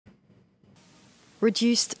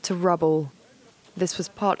reduced to rubble. This was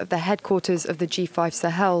part of the headquarters of the G5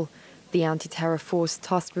 Sahel, the anti-terror force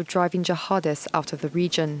tasked with driving jihadists out of the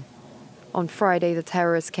region. On Friday, the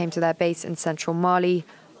terrorists came to their base in central Mali,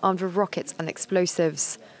 armed with rockets and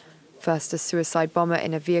explosives. First, a suicide bomber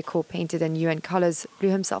in a vehicle painted in UN colours blew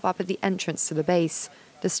himself up at the entrance to the base,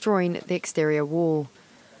 destroying the exterior wall.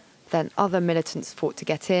 Then other militants fought to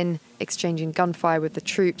get in, exchanging gunfire with the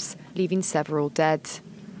troops, leaving several dead.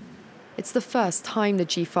 It's the first time the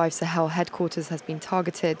G5 Sahel headquarters has been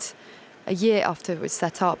targeted, a year after it was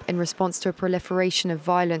set up in response to a proliferation of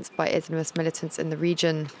violence by Islamist militants in the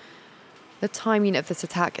region. The timing of this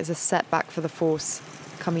attack is a setback for the force,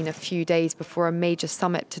 coming a few days before a major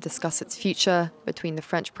summit to discuss its future between the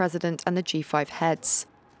French president and the G5 heads.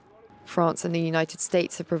 France and the United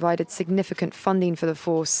States have provided significant funding for the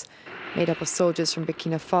force, made up of soldiers from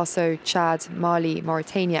Burkina Faso, Chad, Mali,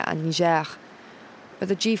 Mauritania and Niger. But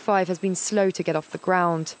the G5 has been slow to get off the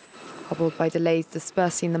ground, hobbled by delays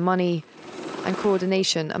dispersing the money and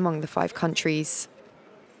coordination among the 5 countries.